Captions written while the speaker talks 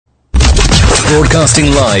Broadcasting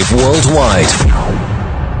live worldwide.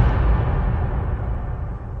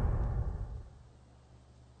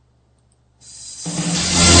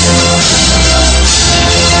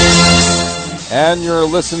 And you're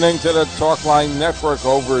listening to the Talkline Network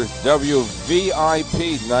over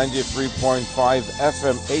WVIP 93.5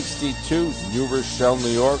 FM HD2, New Rochelle,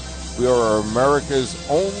 New York. We are America's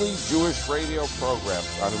only Jewish radio program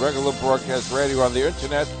on regular broadcast radio, on the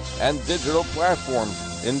internet, and digital platforms.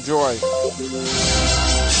 Enjoy.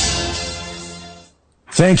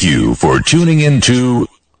 Thank you for tuning in to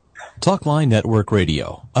Talkline Network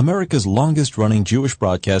Radio, America's longest-running Jewish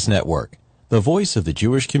broadcast network, the voice of the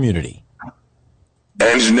Jewish community.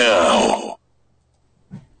 And now,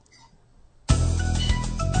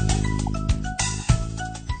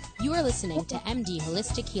 you are listening to MD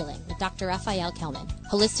Holistic Healing with Dr. Raphael Kelman,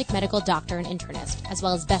 holistic medical doctor and internist, as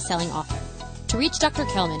well as best-selling author. To reach Dr.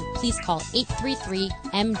 Kelman, please call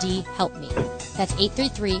 833-MD-HELP-ME. That's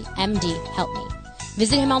 833-MD-HELP-ME.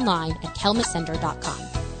 Visit him online at kelmancenter.com.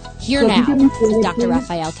 Here now is Dr.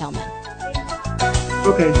 Raphael Kelman.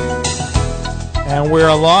 Okay. And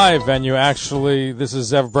we're live, and this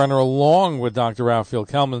is Zev Brenner along with Dr. Raphael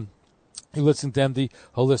Kelman. You listen to MD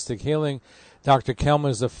Holistic Healing. Dr.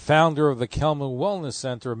 Kelman is the founder of the Kelman Wellness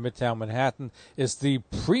Center in Midtown Manhattan. It's the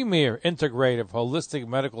premier integrative holistic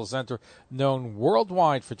medical center known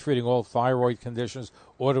worldwide for treating all thyroid conditions,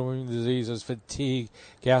 autoimmune diseases, fatigue,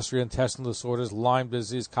 gastrointestinal disorders, Lyme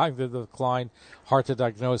disease, cognitive decline, hard to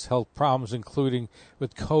diagnose health problems, including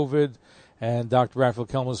with COVID. And Dr. Raphael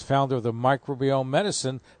Kelman is founder of the Microbiome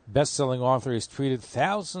Medicine, best-selling author. He's treated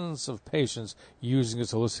thousands of patients using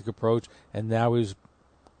his holistic approach, and now he's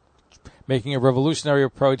making a revolutionary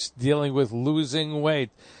approach dealing with losing weight.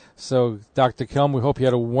 So, Dr. Kelman, we hope you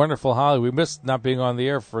had a wonderful holiday. We missed not being on the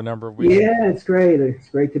air for a number of weeks. Yeah, it's great. It's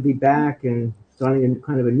great to be back and starting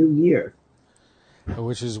kind of a new year.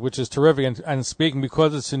 Which is terrific. And speaking,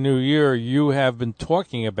 because it's a new year, you have been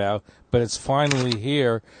talking about, but it's finally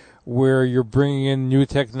here, where you're bringing in new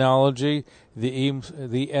technology, the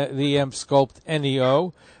Emsculpt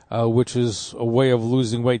NEO, which is a way of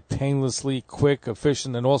losing weight painlessly, quick,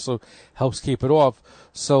 efficient, and also helps keep it off.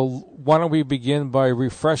 So why don't we begin by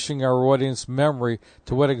refreshing our audience memory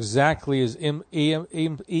to what exactly is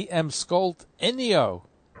Emsculpt NEO?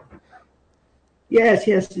 Yes.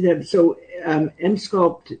 So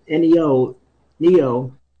Emsculpt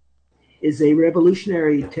NEO is a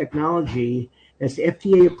revolutionary technology that's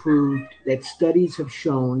FDA approved, that studies have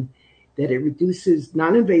shown that it reduces,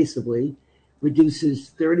 non-invasively, reduces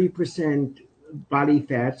 30% body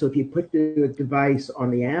fat. So if you put the device on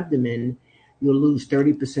the abdomen, you'll lose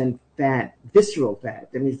 30% fat, visceral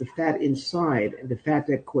fat. That means the fat inside and the fat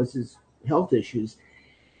that causes health issues,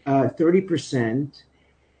 30%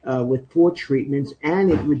 with 4 treatments,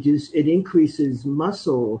 and it increases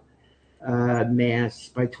muscle mass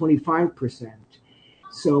by 25%.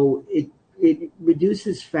 So it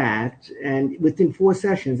reduces fat, and within 4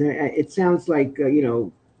 sessions. It sounds like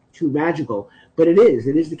too magical, but it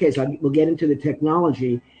is the case. We'll get into the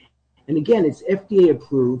technology, and again, it's FDA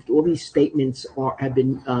approved. All these statements have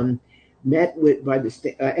been met by the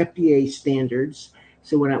FDA standards.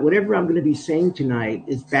 So whatever I'm going to be saying tonight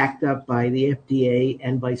is backed up by the FDA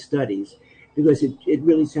and by studies, because it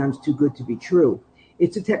really sounds too good to be true.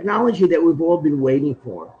 It's a technology that we've all been waiting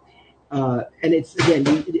for. And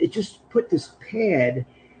it just put this pad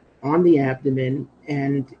on the abdomen,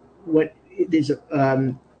 and there's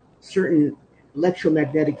certain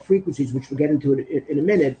electromagnetic frequencies, which we'll get into in a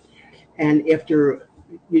minute. And after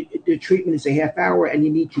the treatment is a half hour, and you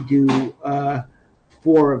need to do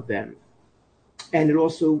 4 of them. And it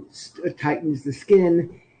also tightens the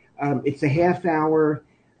skin. It's a half hour.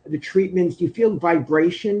 The treatments, you feel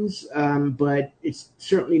vibrations, but it's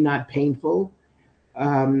certainly not painful.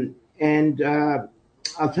 And I'll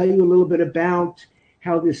tell you a little bit about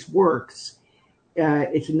how this works.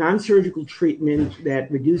 It's a non-surgical treatment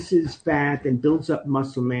that reduces fat and builds up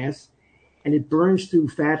muscle mass, and it burns through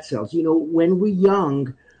fat cells. When we're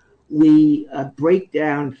young, we break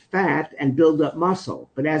down fat and build up muscle.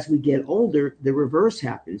 But as we get older, the reverse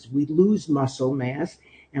happens. We lose muscle mass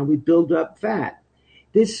and we build up fat.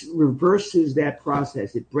 This reverses that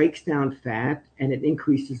process. It breaks down fat and it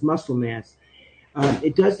increases muscle mass.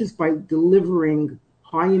 It does this by delivering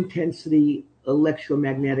high-intensity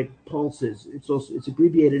electromagnetic pulses. It's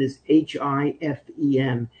abbreviated as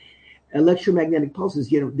HIFEM. Electromagnetic pulses.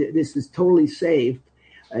 This is totally safe.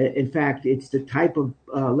 In fact, it's the type of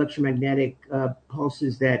electromagnetic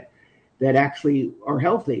pulses that actually are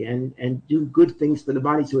healthy and do good things for the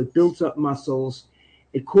body. So it builds up muscles.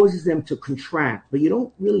 It causes them to contract, but you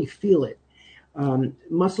don't really feel it.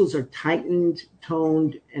 Muscles are tightened,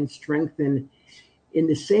 toned, and strengthened in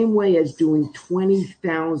the same way as doing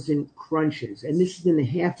 20,000 crunches. And this is in a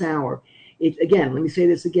half hour. Again, let me say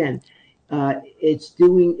this again.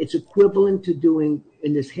 It's equivalent to doing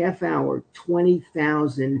in this half hour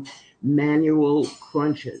 20,000 manual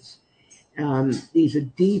crunches. These are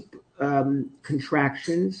deep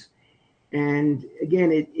contractions, and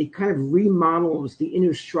again, it kind of remodels the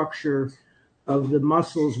inner structure of the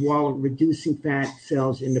muscles while reducing fat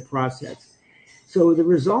cells in the process. So the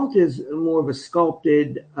result is more of a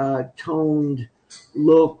sculpted, toned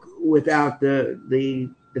look without the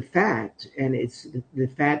fat, and it's the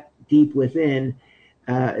fat deep within.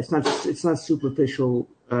 It's not superficial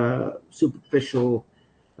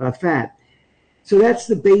fat. So that's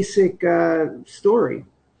the basic story.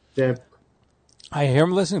 I hear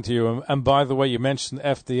him listening to you. And by the way, you mentioned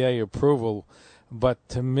FDA approval, but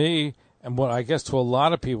to me, and what I guess to a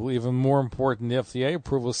lot of people, even more important than the FDA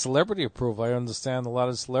approval is celebrity approval. I understand a lot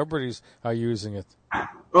of celebrities are using it.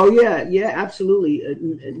 Oh, yeah, absolutely.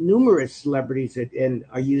 Numerous celebrities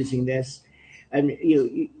are using this. And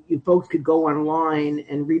you folks could go online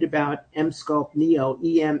and read about Emsculpt Neo,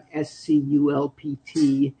 EMSCULPT,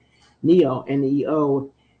 Neo,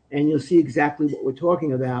 NEO, and you'll see exactly what we're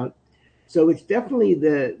talking about. So it's definitely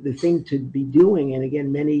the thing to be doing. And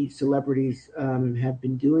again, many celebrities have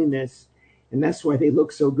been doing this, and that's why they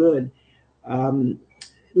look so good. Let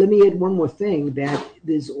me add one more thing, that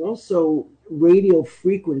there's also radio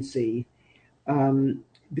frequency,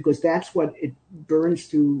 because that's what it burns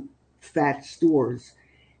through fat stores.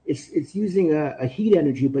 It's using a heat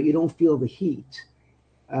energy, but you don't feel the heat.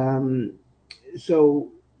 So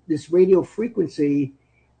this radio frequency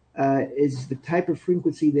is the type of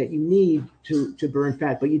frequency that you need to burn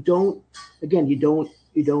fat, but you don't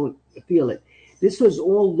feel it. This was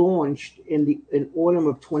all launched in autumn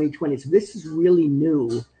of 2020. So this is really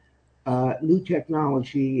new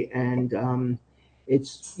technology, and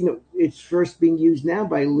it's first being used now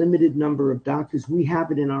by a limited number of doctors. We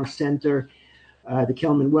have it in our center, the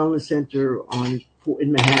Kelman Wellness Center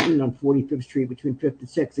in Manhattan on 45th Street between 5th and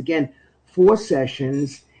 6th. Again, 4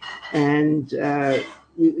 sessions, and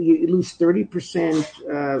you lose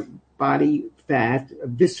 30% body fat,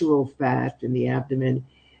 visceral fat in the abdomen,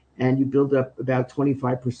 and you build up about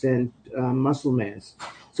 25% muscle mass.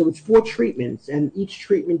 So it's 4 treatments, and each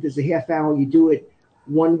treatment is a half hour. You do it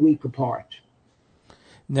 1 week apart.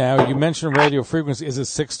 Now, you mentioned radio frequency. Is it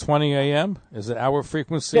 620 AM? Is it our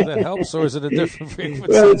frequency that helps, or is it a different frequency?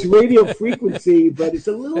 Well, it's radio frequency, but it's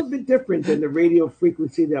a little bit different than the radio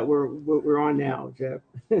frequency that we're on now, Jeff.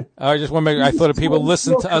 I just want to make. I thought if people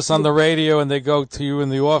listen to us on the radio and they go to you in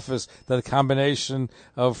the office, that a combination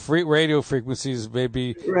of free radio frequencies may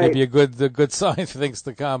be a good sign for things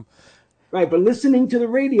to come. Right, but listening to the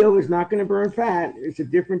radio is not going to burn fat. It's a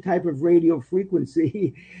different type of radio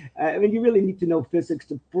frequency. I mean, you really need to know physics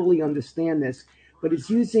to fully understand this. But it's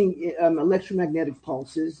using electromagnetic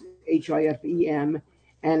pulses, HIFEM,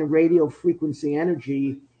 and radio frequency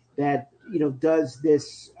energy that does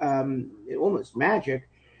this almost magic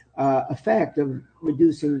effect of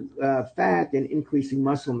reducing fat and increasing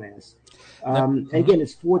muscle mass. Again,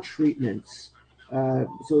 it's 4 treatments.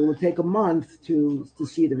 So it will take a month to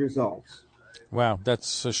see the results. Wow,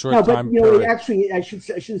 that's a short time. But actually, I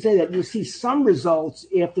shouldn't say that. You'll see some results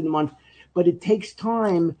after the month, but it takes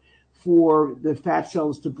time for the fat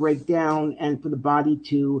cells to break down and for the body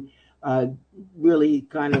to really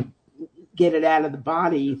kind of get it out of the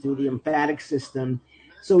body through the lymphatic system.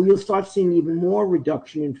 So you'll start seeing even more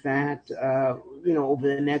reduction in fat, over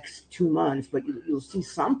the next 2 months. But you'll see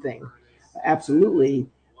something, absolutely.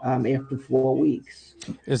 After 4 weeks.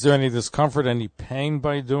 Is there any discomfort, any pain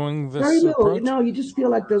by doing this Very little. approach? No, you just feel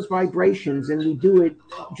like those vibrations, and we do it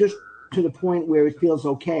just to the point where it feels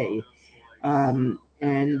okay. But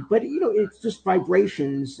it's just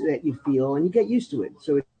vibrations that you feel, and you get used to it.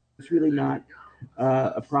 So it's really not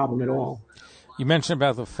a problem at all. You mentioned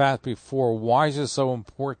about the fat before. Why is it so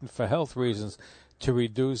important for health reasons to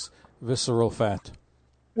reduce visceral fat?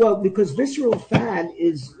 Well, because visceral fat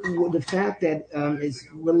is the fat that is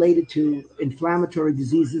related to inflammatory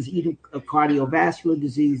diseases, even cardiovascular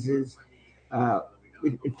diseases,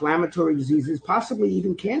 inflammatory diseases, possibly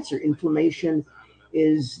even cancer. Inflammation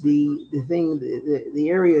is the thing, the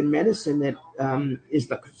area in medicine that is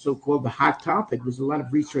the so-called the hot topic. There's a lot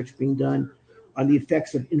of research being done on the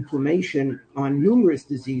effects of inflammation on numerous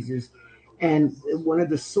diseases. And one of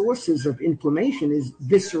the sources of inflammation is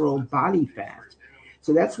visceral body fat.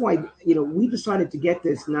 So that's why, we decided to get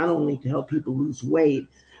this not only to help people lose weight,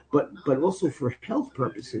 but also for health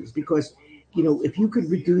purposes, because if you could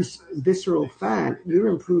reduce visceral fat, you're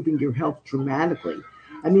improving your health dramatically.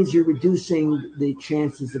 That means you're reducing the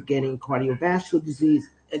chances of getting cardiovascular disease.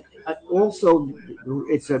 Also,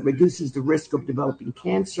 it reduces the risk of developing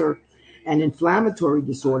cancer and inflammatory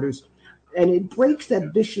disorders. And it breaks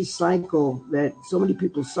that vicious cycle that so many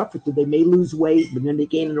people suffer through. They may lose weight, but then they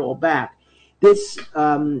gain it all back. This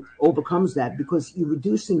overcomes that because you're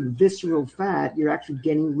reducing visceral fat. You're actually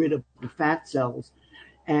getting rid of the fat cells,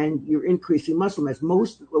 and you're increasing muscle mass.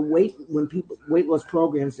 Most weight loss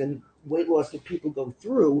programs and weight loss that people go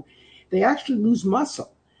through, they actually lose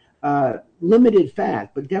muscle, limited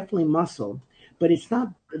fat, but definitely muscle. But it's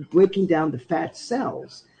not breaking down the fat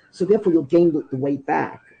cells, so therefore you'll gain the weight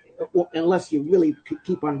back, unless you really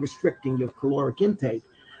keep on restricting your caloric intake.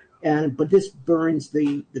 But this burns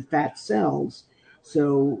the fat cells,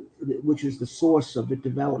 which is the source of the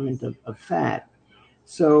development of fat.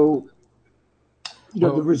 So, the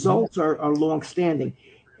results are long-standing.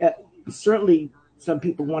 Certainly, some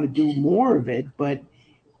people want to do more of it, but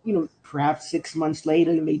perhaps 6 months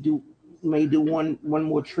later, you may do one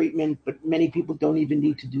more treatment. But many people don't even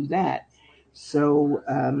need to do that. So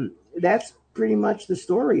that's pretty much the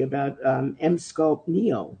story about Emsculpt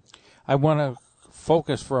Neo. I want to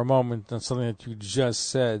focus for a moment on something that you just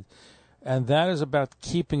said, and that is about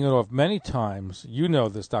keeping it off. Many times, you know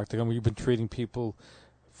this, Dr. Gilman, you've been treating people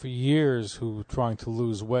for years who are trying to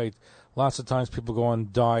lose weight. Lots of times people go on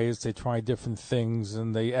diets, they try different things,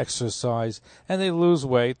 and they exercise, and they lose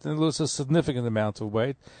weight, and lose a significant amount of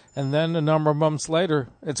weight, and then a number of months later,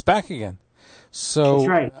 it's back again. So, that's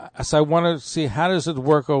right. So I want to see, how does it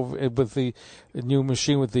work with the new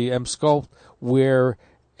machine, with the Emsculpt, where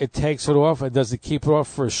it takes it off, and does it keep it off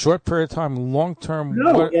for a short period of time, long term?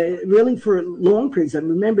 No, really for long periods. And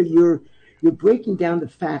remember, you're breaking down the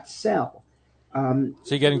fat cell. So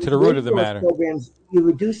you're getting to the root of the matter. Programs, you're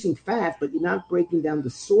reducing fat, but you're not breaking down the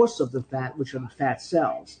source of the fat, which are the fat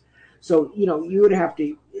cells. So you would have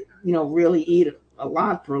to really eat a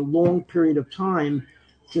lot for a long period of time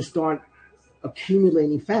to start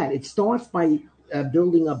accumulating fat. It starts by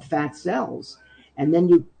building up fat cells, and then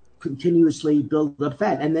you continuously build up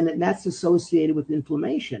fat, and then that's associated with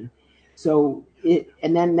inflammation. So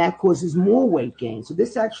and then that causes more weight gain. So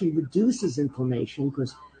this actually reduces inflammation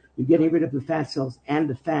because you're getting rid of the fat cells and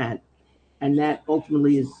the fat, and that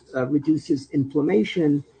ultimately reduces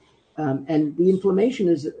inflammation. And the inflammation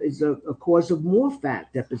is a cause of more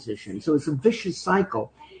fat deposition. So it's a vicious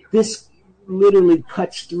cycle. This literally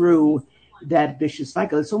cuts through that vicious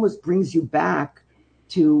cycle. It almost brings you back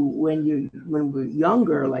to when we're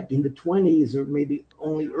younger, like in the 20s or maybe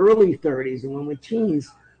only early 30s, and when we're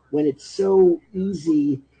teens, when it's so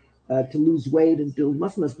easy to lose weight and build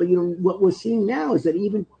muscle mass. But what we're seeing now is that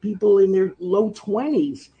even people in their low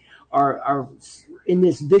 20s are in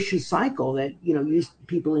this vicious cycle that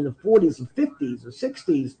people in the 40s and 50s or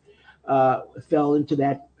 60s fell into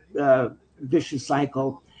that vicious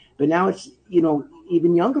cycle. But now it's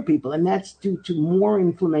even younger people, and that's due to more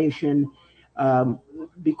inflammation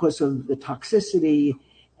because of the toxicity.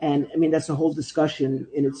 And I mean, that's a whole discussion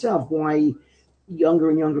in itself, why younger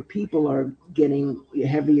and younger people are getting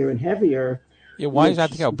heavier and heavier. Yeah, why is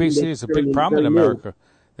that? I think obesity is a big problem in America,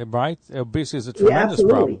 right? Obesity is a tremendous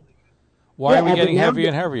problem. Why are we getting heavier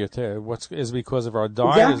and heavier? Is it because of our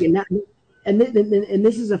diet? Exactly. And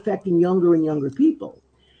this is affecting younger and younger people.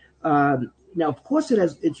 Now, of course,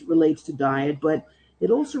 it relates to diet, but it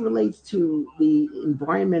also relates to the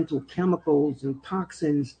environmental chemicals and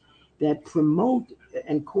toxins that promote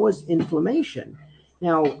and cause inflammation.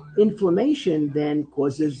 Now, inflammation then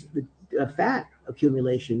causes the fat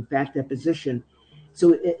accumulation, fat deposition.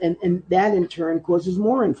 So, and that in turn causes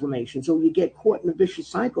more inflammation. So you get caught in a vicious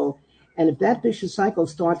cycle. And if that vicious cycle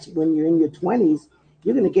starts when you're in your 20s,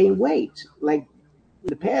 you're going to gain weight. Like in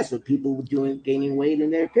the past, what people were gaining weight in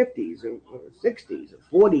their 50s or 60s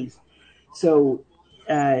or 40s. So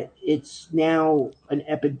it's now an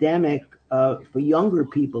epidemic for younger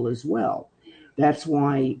people as well. That's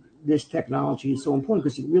why this technology is so important,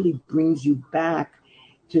 because it really brings you back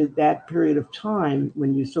to that period of time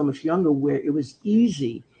when you're so much younger, where it was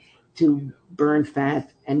easy to burn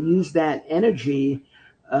fat and use that energy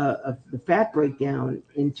of the fat breakdown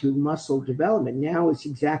into muscle development. Now it's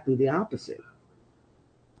exactly the opposite.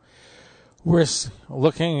 We're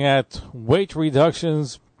looking at weight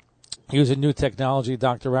reductions using new technology.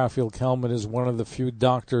 Dr. Raphael Kelman is one of the few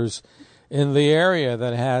doctors in the area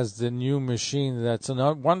that has the new machine. That's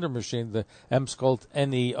a wonder machine, the Emsculpt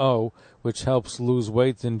NEO, which helps lose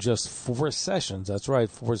weight in just 4 sessions. That's right,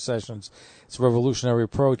 4 sessions. It's a revolutionary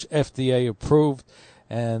approach, FDA approved,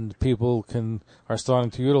 and people are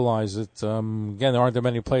starting to utilize it. Again, there aren't that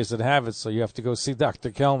many places that have it, so you have to go see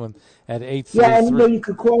Dr. Kelman at 833. Yeah, and you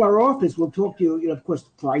could call our office. We'll talk to you, of course, the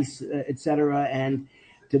price, et cetera, and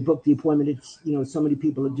to book the appointment. It's, so many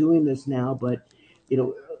people are doing this now, but,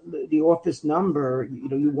 the office number,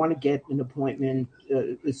 you want to get an appointment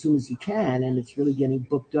as soon as you can, and it's really getting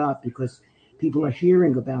booked up because people are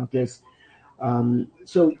hearing about this.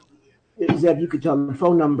 So, Zev, you could tell them the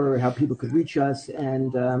phone number, how people could reach us,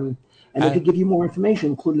 and they could give you more information,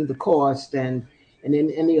 including the cost and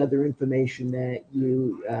then any other information that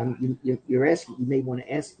you're asking, you may want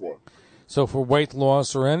to ask for. So for weight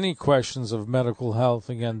loss or any questions of medical health,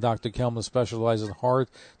 again, Dr. Kelman specializes in hard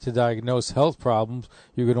to diagnose health problems.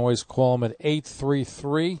 You can always call him at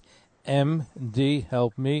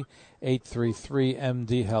 833-MD-HELP-ME,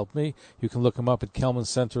 833-MD-HELP-ME. You can look him up at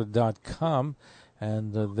kelmancenter.com,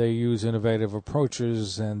 and they use innovative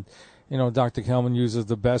approaches. And, Dr. Kelman uses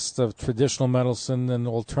the best of traditional medicine and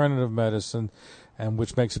alternative medicine, and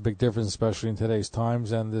which makes a big difference, especially in today's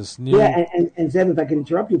times. And this new... Yeah, and Zev, if I can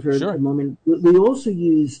interrupt you for a moment, we also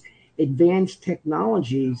use advanced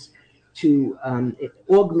technologies to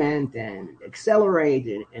augment and accelerate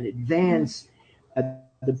and advance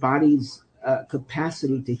the body's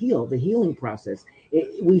capacity to heal, the healing process.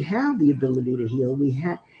 We have the ability to heal. We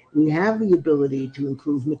have the ability to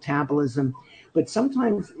improve metabolism, but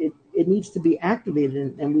sometimes it needs to be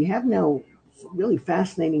activated. And we have now really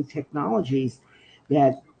fascinating technologies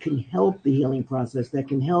that can help the healing process, that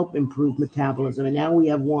can help improve metabolism. And now we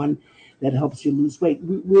have one that helps you lose weight.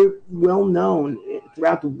 We're well known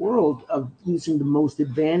throughout the world of using the most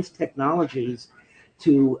advanced technologies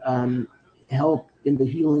to help in the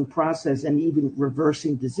healing process and even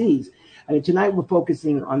reversing disease. I mean, tonight we're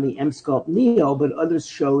focusing on the Emsculpt Neo, but other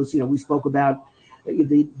shows, we spoke about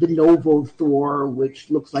the Novo Thor, which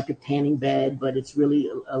looks like a tanning bed, but it's really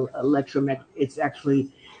electromagnetic. It's actually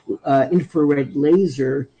infrared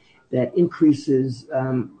laser that increases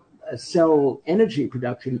cell energy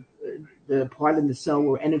production. The part in the cell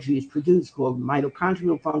where energy is produced, called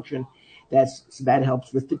mitochondrial function, that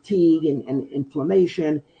helps with fatigue and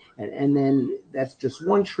inflammation. And then that's just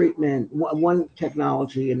one treatment, one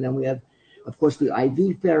technology. And then we have, of course, the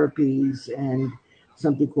IV therapies and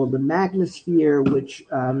something called the Magnosphere, which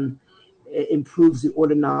improves the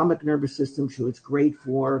autonomic nervous system. So it's great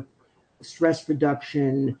for stress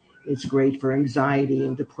reduction. It's great for anxiety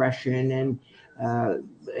and depression and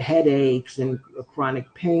headaches and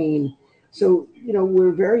chronic pain. So,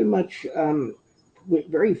 we're very much, we're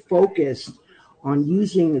very focused on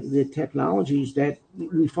using the technologies that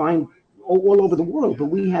we find all over the world, but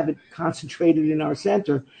we have it concentrated in our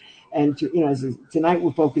center. And tonight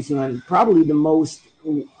we're focusing on probably the most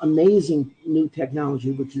amazing new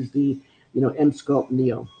technology, which is the Emsculpt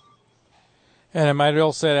Neo. And I might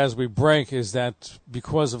also say, as we break, is that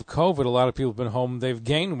because of COVID, a lot of people have been home, they've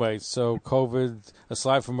gained weight. So COVID,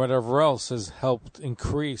 aside from whatever else, has helped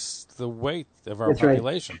increase the weight of our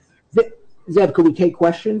population. Right. Zev, could we take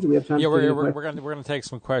questions? Do we have time? Yeah, we're going to take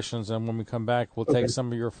some questions, and when we come back, we'll take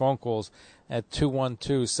some of your phone calls at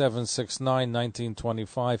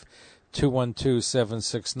 212-769-1925,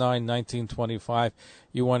 212-769-1925.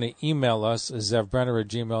 You want to email us,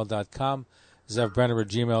 zevbrenner@gmail.com,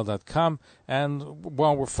 zevbrenner@gmail.com. And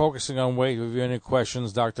while we're focusing on weight, if you have any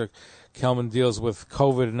questions, Dr. Kelman deals with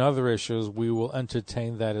COVID and other issues, we will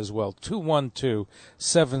entertain that as well.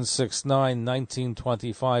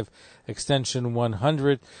 212-769-1925, extension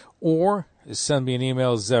 100, or send me an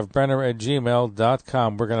email,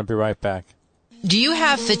 zevbrenner@gmail.com. We're going to be right back. Do you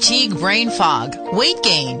have fatigue, brain fog, weight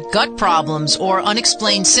gain, gut problems, or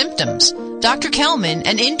unexplained symptoms? Dr. Kelman,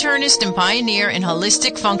 an internist and pioneer in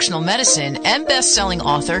holistic functional medicine and best-selling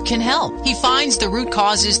author, can help. He finds the root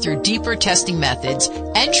causes through deeper testing methods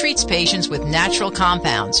and treats patients with natural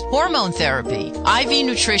compounds, hormone therapy, IV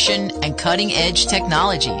nutrition, and cutting-edge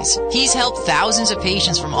technologies. He's helped thousands of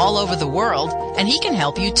patients from all over the world, and he can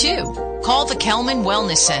help you too. Call the Kelman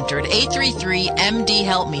Wellness Center at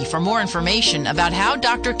 833-MD-HELP-ME for more information about how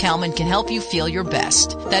Dr. Kelman can help you feel your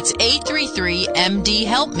best. That's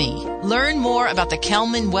 833-MD-HELP-ME. Learn more about the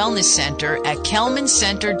Kelman Wellness Center at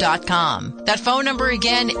kelmancenter.com. That phone number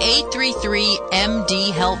again,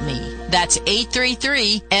 833-MD-HELP-ME. That's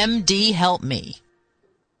 833-MD-HELP-ME.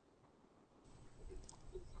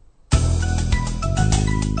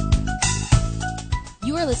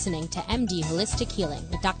 You are listening to MD Holistic Healing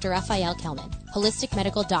with Dr. Raphael Kelman, holistic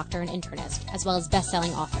medical doctor and internist, as well as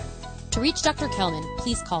best-selling author. To reach Dr. Kelman,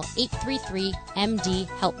 please call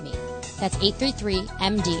 833-MD-HELP-ME. That's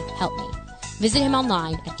 833-MD-HELP-ME. Visit him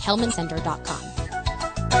online at kelmancenter.com.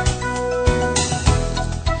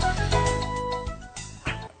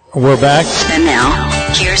 We're back. And now,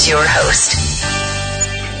 here's your host.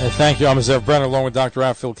 Thank you. I'm Zev Brenner along with Dr.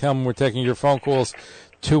 Raphael Kelman. We're taking your phone calls,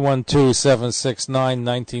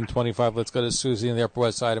 212-769-1925. Let's go to Susie in the Upper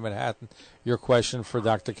West Side of Manhattan. Your question for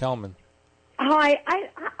Dr. Kelman. Hi.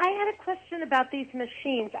 I had a question about these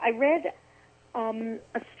machines. I read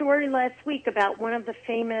a story last week about one of the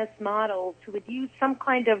famous models who would use some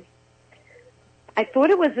kind of, I thought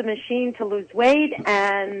it was a machine to lose weight,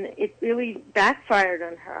 and it really backfired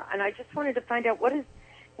on her. And I just wanted to find out what is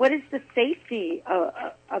the safety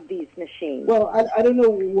of these machines? Well, I don't know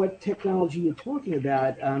what technology you're talking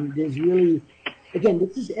about. There's really, again,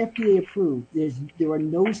 this is FDA approved. There are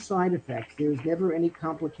no side effects. There's never any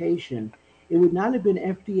complication. It would not have been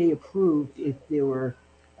FDA approved if there were,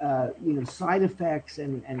 side effects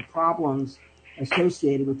and problems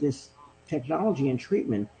associated with this technology and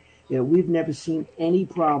treatment. We've never seen any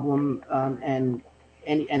problem, and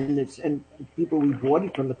people we bought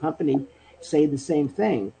it from the company say the same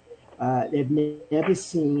thing. They've never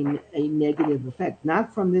seen a negative effect,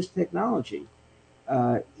 not from this technology.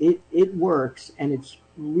 It works, and it's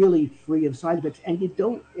really free of side effects, and it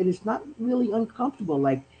is not really uncomfortable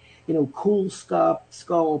like, Cool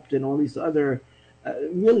Sculpt and all these other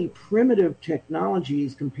really primitive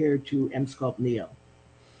technologies compared to Emsculpt Neo.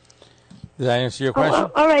 Did that answer your question?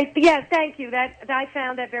 All right. Yeah, thank you. I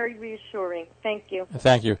found that very reassuring. Thank you.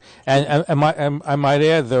 Thank you. And I might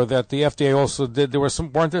add, though, that the FDA also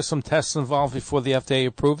weren't there some tests involved before the FDA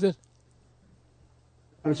approved it?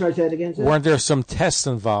 I'm sorry, say that again, sir? Weren't there some tests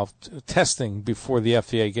involved, testing before the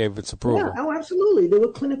FDA gave its approval? Yeah, absolutely. There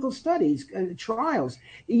were clinical studies, trials.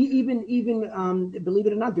 Even believe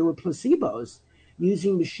it or not, there were placebos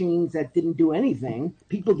using machines that didn't do anything.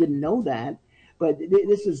 People didn't know that. But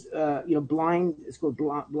this is, blind. It's called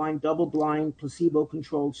blind, double-blind,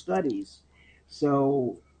 placebo-controlled studies.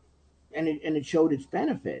 So, and it showed its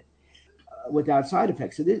benefit without side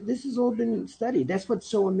effects. So this has all been studied. That's what's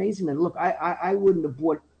so amazing. And look, I wouldn't have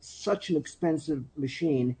bought such an expensive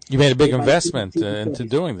machine. You made a big investment into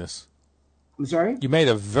doing this. I'm sorry? You made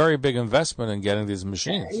a very big investment in getting these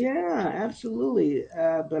machines. Yeah, absolutely.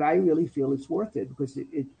 But I really feel it's worth it because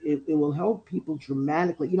it will help people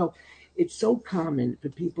dramatically. It's so common for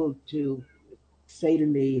people to say to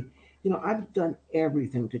me, I've done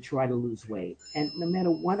everything to try to lose weight. And no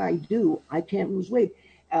matter what I do, I can't lose weight.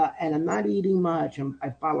 And I'm not eating much. I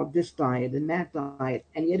follow this diet and that diet.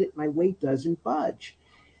 And yet my weight doesn't budge.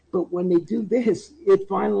 But when they do this, it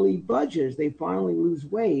finally budges. They finally lose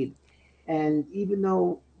weight. And even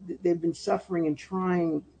though they've been suffering and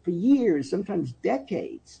trying for years, sometimes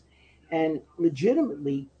decades, and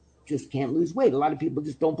legitimately just can't lose weight. A lot of people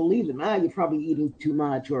just don't believe them. You're probably eating too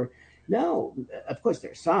much, or no. Of course,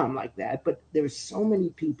 there's some like that, but there's so many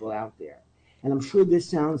people out there, and I'm sure this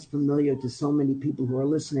sounds familiar to so many people who are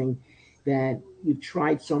listening, that you've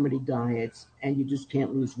tried so many diets and you just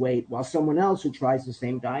can't lose weight, while someone else who tries the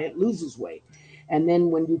same diet loses weight. And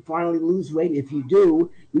then when you finally lose weight, if you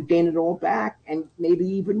do, you gain it all back, and maybe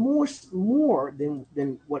even more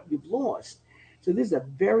than what you've lost. So this is a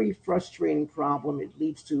very frustrating problem. It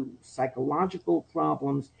leads to psychological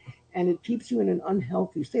problems, and it keeps you in an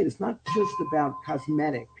unhealthy state. It's not just about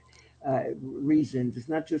cosmetic reasons. It's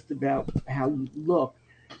not just about how you look,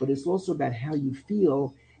 but it's also about how you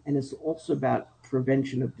feel, and it's also about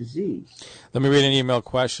prevention of disease. Let me read an email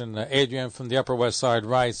question. Adrian from the Upper West Side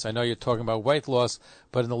writes, I know you're talking about weight loss,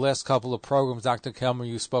 but in the last couple of programs, Dr. Kelman,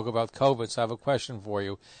 you spoke about COVID, so I have a question for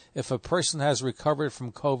you. If a person has recovered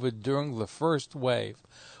from COVID during the first wave,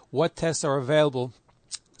 what tests are available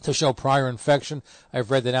to show prior infection? I've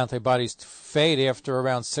read that antibodies fade after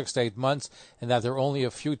around 6 to 8 months, and that there are only a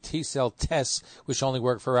few T-cell tests which only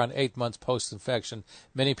work for around 8 months post-infection.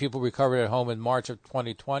 Many people recovered at home in March of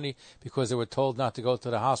 2020 because they were told not to go to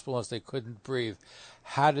the hospital unless they couldn't breathe.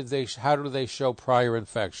 How do they show prior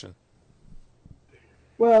infection?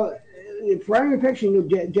 Well, prior infection,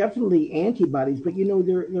 definitely antibodies, but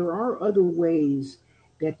there are other ways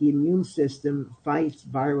that the immune system fights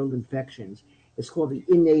viral infections. It's called the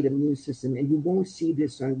innate immune system, and you won't see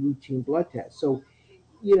this on routine blood tests. So,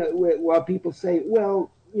 while people say, well,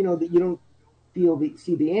 that you don't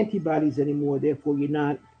see the antibodies anymore, therefore you're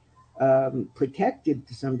not protected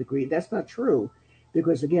to some degree, that's not true,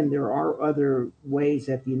 because again, there are other ways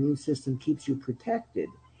that the immune system keeps you protected.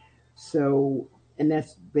 So, and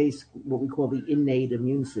that's basically what we call the innate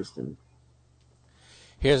immune system.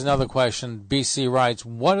 Here's another question. BC writes,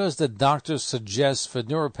 what does the doctor suggest for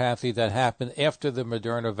neuropathy that happened after the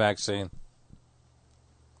Moderna vaccine?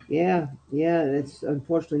 Yeah, it's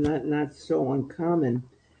unfortunately not so uncommon.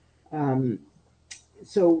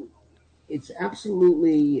 So it's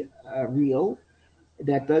absolutely real.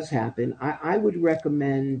 that does happen, I would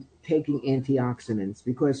recommend taking antioxidants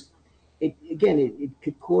because it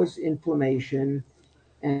could cause inflammation,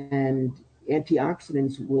 and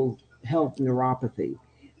antioxidants will help neuropathy.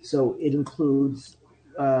 So it includes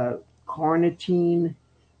carnitine,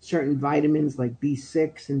 certain vitamins like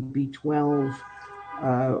B6 and B12,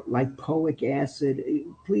 lipoic acid.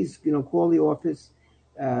 Please, call the office.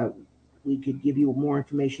 We could give you more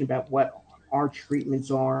information about what our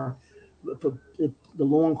treatments are for the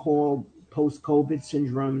long haul post-COVID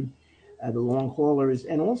syndrome, the long haulers,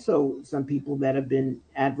 and also some people that have been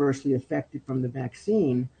adversely affected from the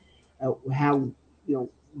vaccine, how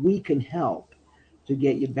we can help to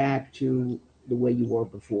get you back to the way you were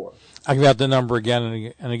before. I'll give out the number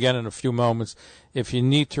again and again in a few moments. If you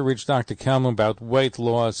need to reach Dr. Kelman about weight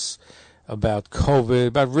loss, about COVID,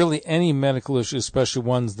 about really any medical issue, especially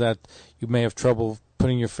ones that you may have trouble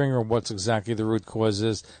putting your finger on what's exactly the root cause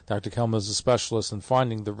is. Dr. Kelman is a specialist in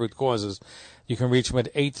finding the root causes. You can reach him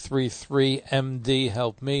at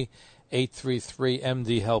 833-MD-HELP-ME,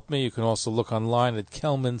 833-MD-HELP-ME. You can also look online at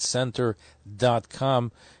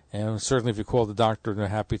kelmancenter.com. And certainly if you call the doctor, they're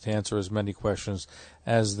happy to answer as many questions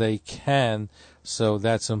as they can. So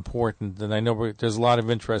that's important. And I know there's a lot of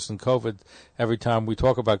interest in COVID. Every time we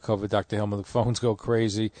talk about COVID, Dr. Hellman, the phones go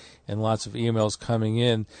crazy and lots of emails coming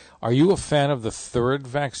in. Are you a fan of the third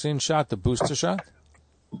vaccine shot, the booster shot?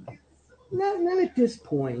 Not at this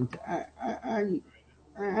point. I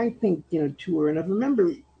think, 2 are enough.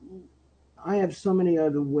 Remember, I have so many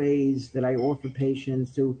other ways that I offer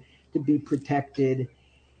patients to be protected.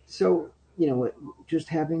 So, just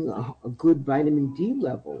having a good vitamin D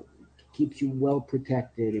level keeps you well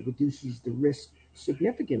protected. It reduces the risk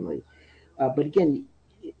significantly. But again,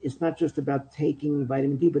 it's not just about taking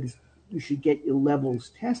vitamin D, but you should get your levels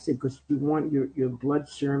tested because you want your blood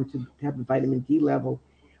serum to have a vitamin D level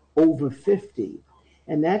over 50.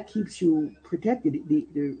 And that keeps you protected. It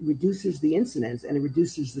reduces the incidence and it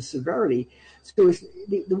reduces the severity. So it's,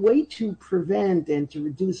 the way to prevent and to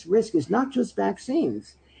reduce risk is not just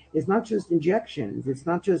vaccines. It's not just injections. It's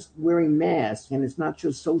not just wearing masks, and it's not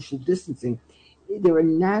just social distancing. There are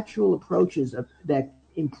natural approaches that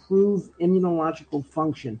improve immunological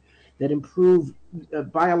function, that improve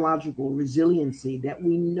biological resiliency, that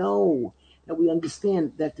we know, that we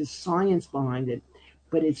understand, that there's science behind it,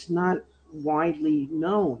 but it's not widely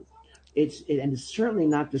known. And it's certainly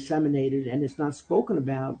not disseminated, and it's not spoken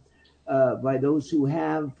about by those who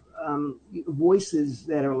have voices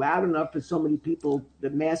that are loud enough for so many people,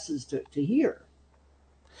 the masses, to hear.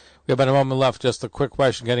 We have about a moment left. Just a quick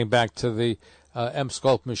question, getting back to the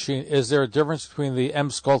M-Sculpt machine. Is there a difference between the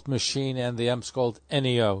M-Sculpt machine and the M-Sculpt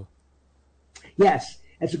Neo? Yes,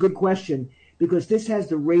 that's a good question, because this has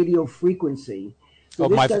the radio frequency.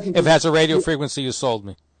 So if it has a radio frequency, you sold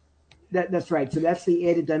me. That's right. So that's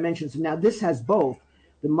the added dimension. So now this has both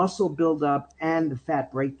the muscle buildup and the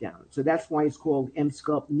fat breakdown. So that's why it's called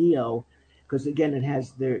M-Sculpt Neo, because again, it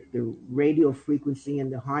has the radio frequency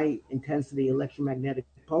and the high intensity electromagnetic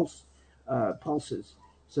pulses.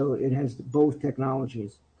 So it has both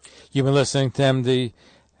technologies. You've been listening to MD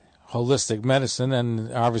Holistic Medicine,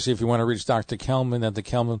 and obviously if you want to reach Dr. Kelman at the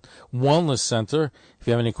Kelman Wellness Center, if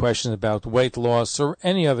you have any questions about weight loss or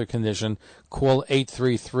any other condition, call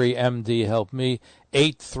 833-MD-HELP-ME,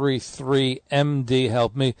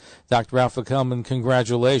 833-MD-HELP-ME. Dr. Raphael Kelman,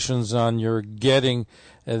 congratulations on your getting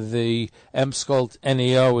the M-Sculpt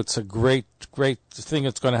Neo. It's a great thing.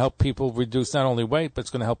 It's going to help people reduce not only weight, but it's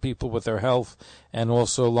going to help people with their health and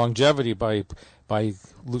also longevity by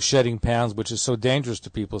shedding pounds, which is so dangerous to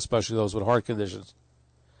people, especially those with heart conditions.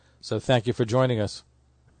 So thank you for joining us.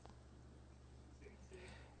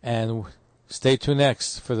 And stay tuned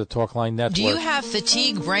next for the Talkline Network. Do you have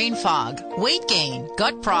fatigue, brain fog, weight gain,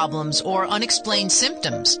 gut problems, or unexplained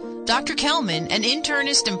symptoms? Dr. Kelman, an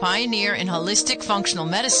internist and pioneer in holistic functional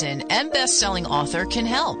medicine and best-selling author, can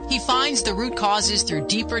help. He finds the root causes through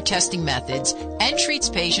deeper testing methods and treats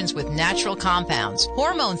patients with natural compounds,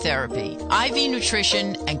 hormone therapy, IV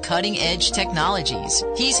nutrition, and cutting-edge technologies.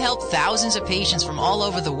 He's helped thousands of patients from all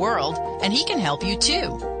over the world, and he can help you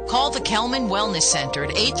too. Call the Kelman Wellness Center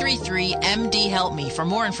at 833-MD-HELP-ME for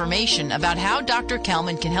more information about how Dr.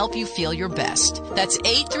 Kelman can help you feel your best. That's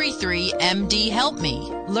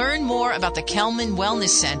 833-MD-HELP-ME. Learn more about the Kelman Wellness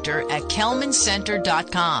Center at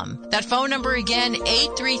kelmancenter.com. That phone number again,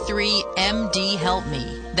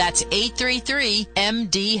 833-MD-HELP-ME. That's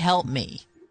 833-MD-HELP-ME.